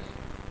spare you,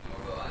 nor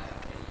will I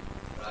have pity,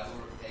 but I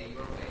will repay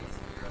your ways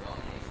for your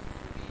abominations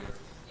will be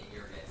in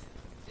your midst.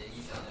 Then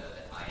you shall know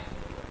that I am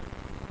the Lord.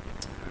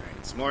 All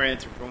right, some more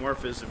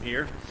anthropomorphism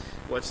here.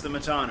 What's the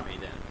metonymy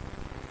then?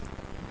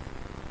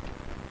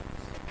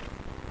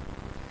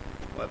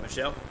 What,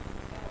 Michelle?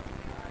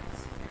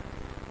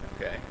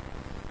 Okay.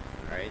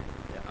 All right.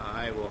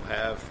 I will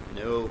have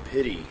no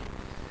pity,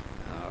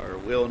 or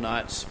will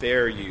not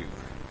spare you.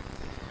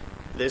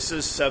 This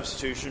is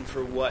substitution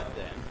for what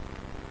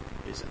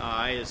then? Is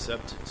I is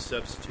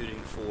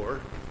substituting for?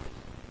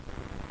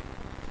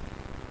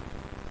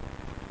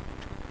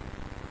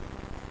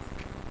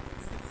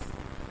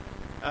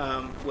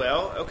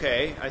 Well,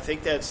 okay. I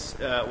think that's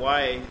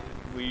why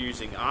we're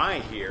using I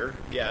here.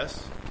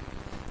 Yes.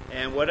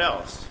 And what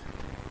else?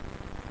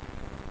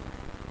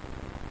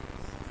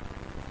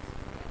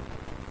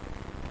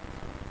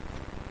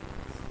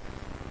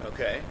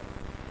 Okay.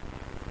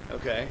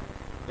 Okay.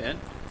 Ben?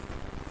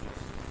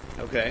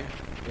 Okay.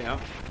 Yeah.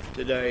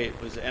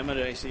 Was Emma,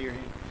 did I see your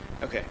hand?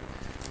 Okay.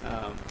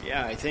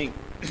 Yeah, I think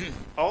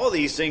all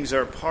these things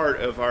are part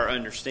of our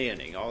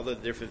understanding, all the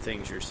different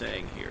things you're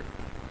saying here.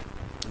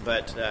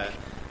 But,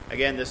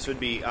 again, this would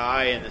be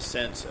I in the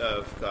sense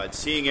of God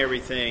seeing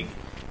everything,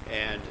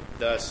 and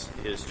thus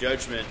his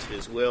judgment,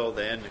 his will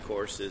then, of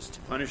course, is to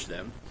punish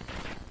them,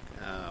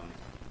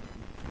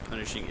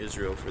 punishing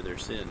Israel for their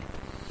sin.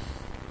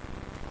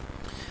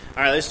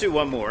 All right, let's do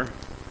one more.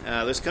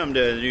 Let's come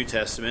to the New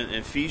Testament, in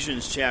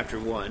Ephesians chapter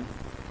 1.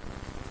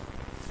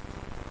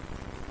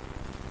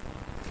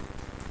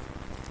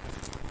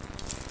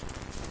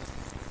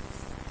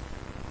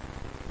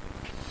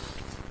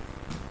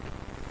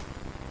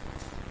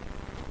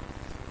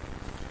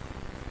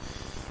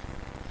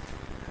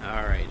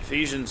 All right,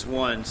 Ephesians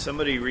 1.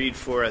 Somebody read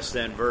for us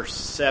then verse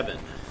 7.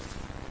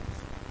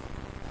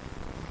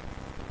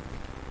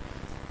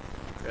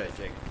 Go ahead,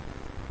 Jake.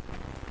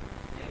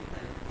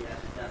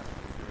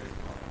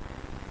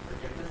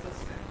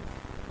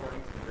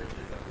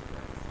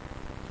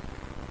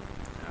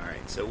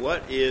 So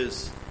what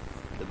is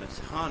the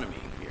metonymy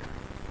here?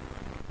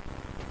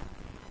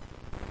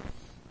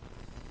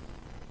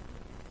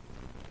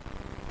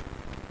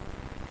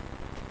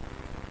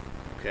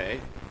 Okay,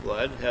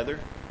 blood, Heather?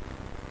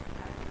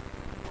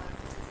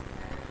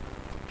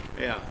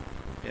 Yeah.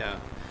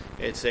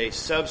 It's a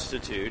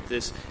substitute.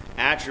 This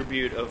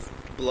attribute of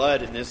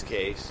blood in this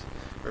case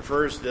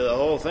refers to the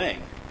whole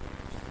thing.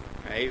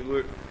 Right?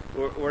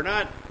 We're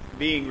not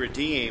being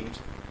redeemed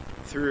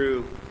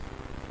through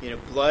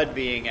blood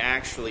being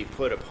actually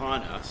put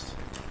upon us,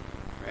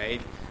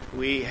 right?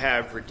 We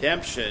have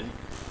redemption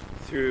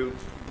through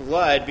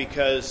blood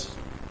because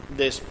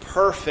this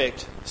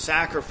perfect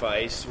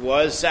sacrifice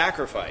was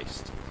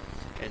sacrificed.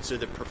 And so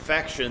the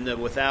perfection, the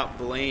without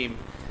blame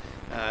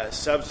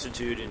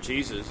substitute in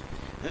Jesus,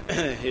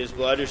 his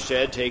blood is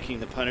shed, taking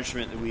the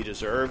punishment that we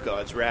deserve.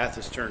 God's wrath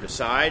is turned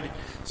aside,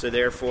 so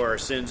therefore our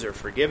sins are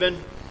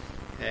forgiven.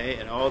 Okay?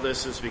 And all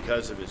this is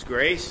because of his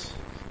grace,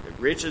 the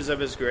riches of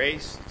his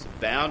grace. It's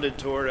abounded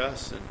toward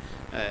us, and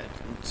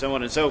so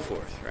on and so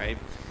forth, right?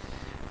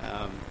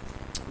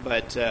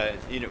 But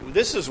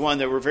this is one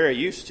that we're very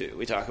used to.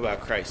 We talk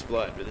about Christ's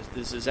blood, but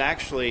this is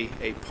actually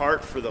a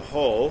part for the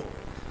whole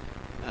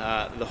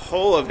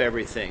of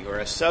everything, or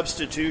a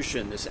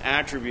substitution, this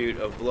attribute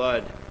of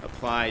blood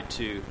applied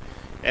to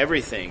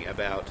everything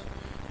about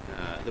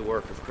the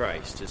work of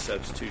Christ, his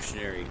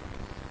substitutionary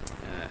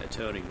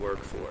atoning work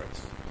for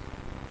us.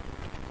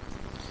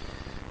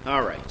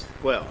 All right,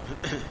 well,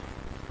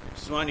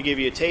 just wanted to give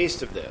you a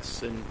taste of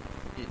this. And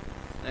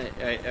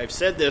I've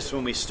said this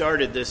when we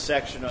started this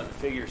section on the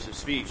figures of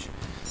speech.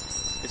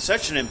 It's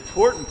such an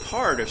important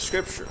part of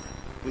Scripture.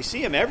 We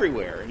see them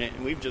everywhere,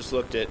 and we've just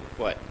looked at,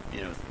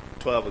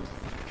 12 or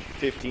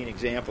 15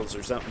 examples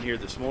or something here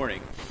this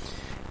morning.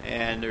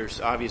 And there's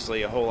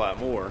obviously a whole lot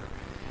more.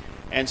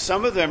 And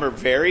some of them are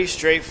very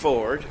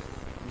straightforward,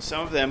 and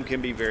some of them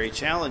can be very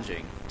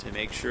challenging to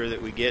make sure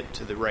that we get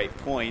to the right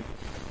point.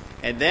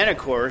 And then, of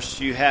course,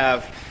 you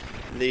have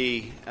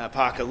the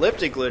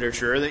apocalyptic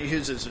literature that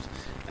uses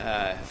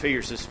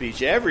figures of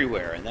speech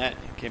everywhere, and that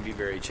can be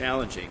very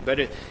challenging.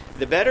 But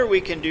the better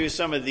we can do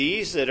some of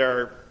these that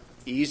are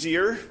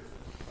easier,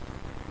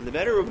 the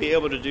better we'll be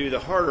able to do the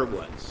harder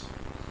ones.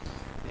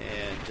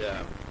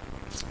 And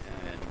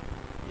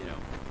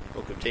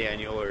Book of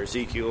Daniel or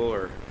Ezekiel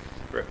or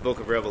Book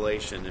of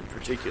Revelation in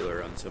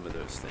particular on some of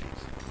those things.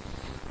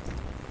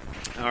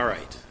 All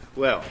right.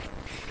 Well,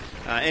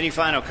 any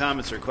final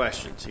comments or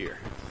questions here?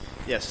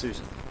 Yes,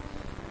 Susan.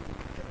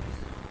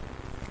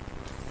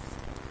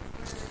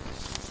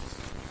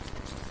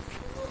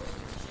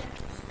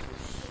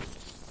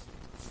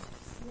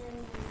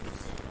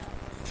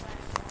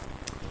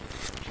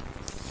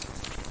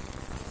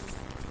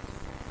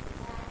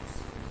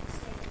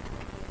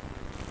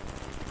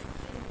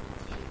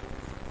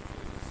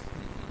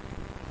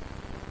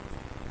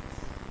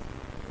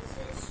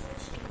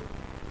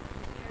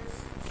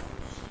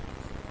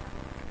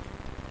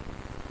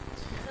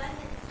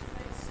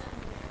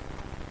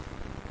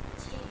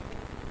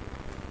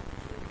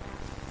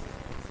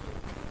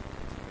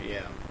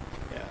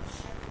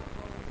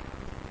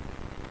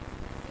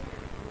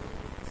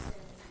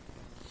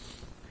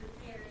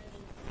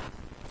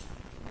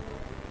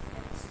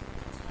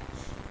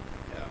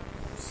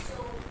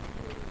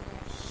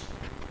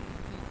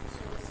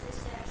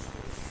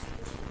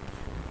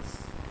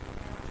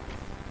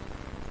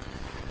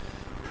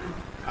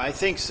 I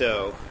think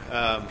so.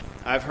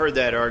 I've heard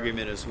that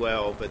argument as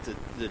well, but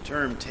the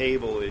term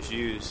table is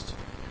used,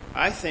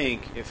 I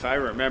think, if I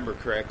remember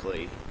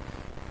correctly,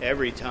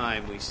 every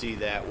time we see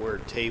that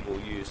word table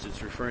used,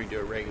 it's referring to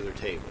a regular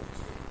table.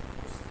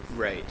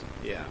 Right,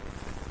 yeah.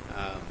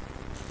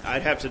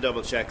 I'd have to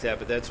double check that,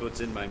 but that's what's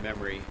in my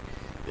memory,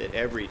 that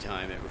every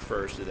time it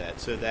refers to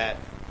that. So that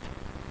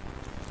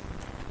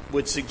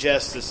would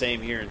suggest the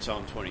same here in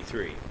Psalm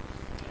 23.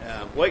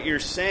 What you're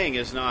saying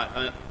is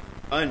not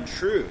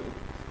untrue,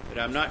 but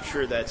I'm not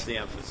sure that's the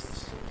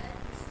emphasis.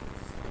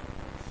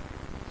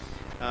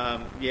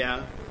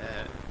 Yeah.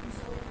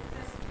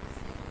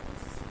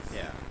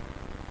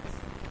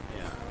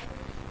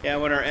 Yeah,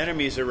 when our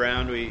enemy's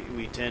around,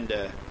 we tend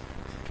to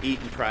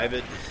eat in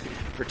private,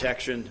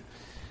 protection.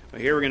 But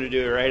here we're going to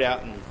do it right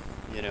out in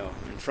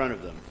front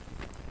of them.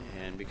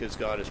 And because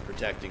God is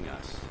protecting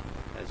us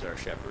as our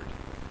shepherd.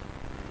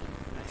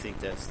 I think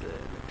that's the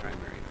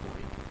primary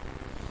point.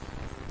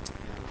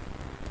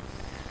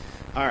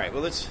 Yeah. All right,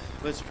 well, let's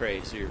pray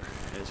as we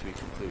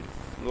conclude.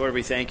 Lord,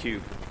 we thank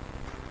you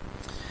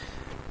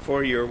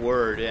for your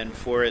word and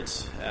for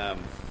its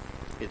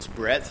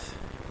breadth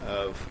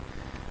of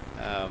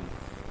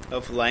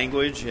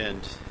language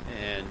and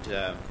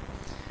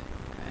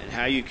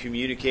how you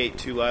communicate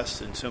to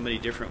us in so many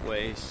different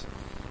ways.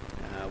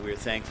 We're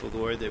thankful,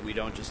 Lord, that we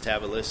don't just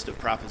have a list of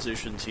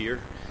propositions here,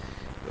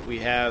 but we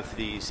have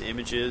these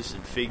images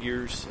and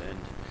figures,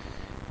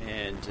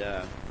 and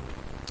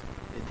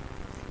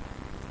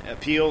it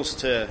appeals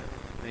to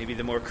maybe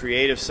the more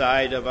creative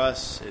side of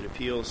us. It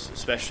appeals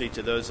especially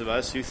to those of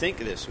us who think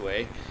this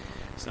way.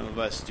 Some of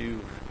us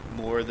do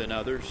more than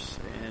others,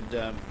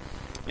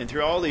 and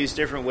through all these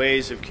different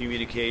ways of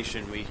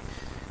communication, we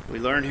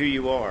learn who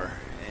you are,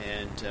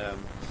 and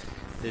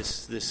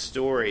this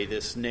story,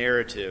 this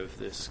narrative,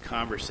 this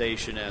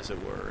conversation, as it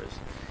were,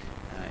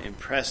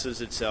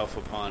 impresses itself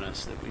upon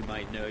us that we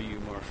might know you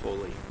more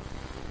fully.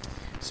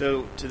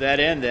 So to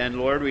that end, then,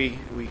 Lord, we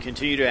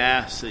continue to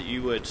ask that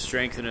you would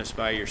strengthen us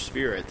by your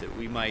Spirit, that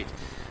we might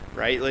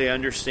rightly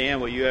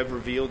understand what you have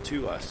revealed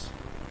to us,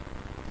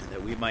 and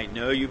that we might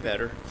know you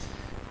better,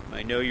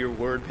 might know your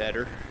word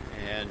better,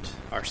 and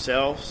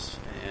ourselves,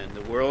 and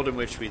the world in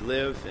which we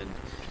live, and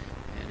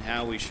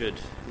how we should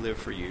live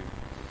for you.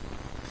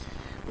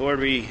 Lord,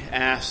 we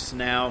ask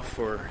now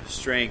for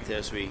strength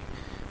as we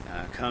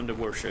come to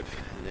worship,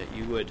 that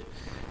you would,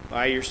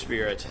 by your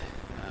Spirit,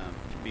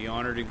 be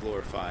honored and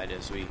glorified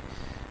as we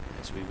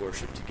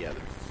worship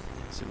together.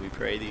 So we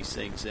pray these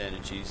things then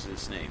in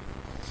Jesus' name.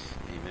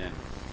 Amen.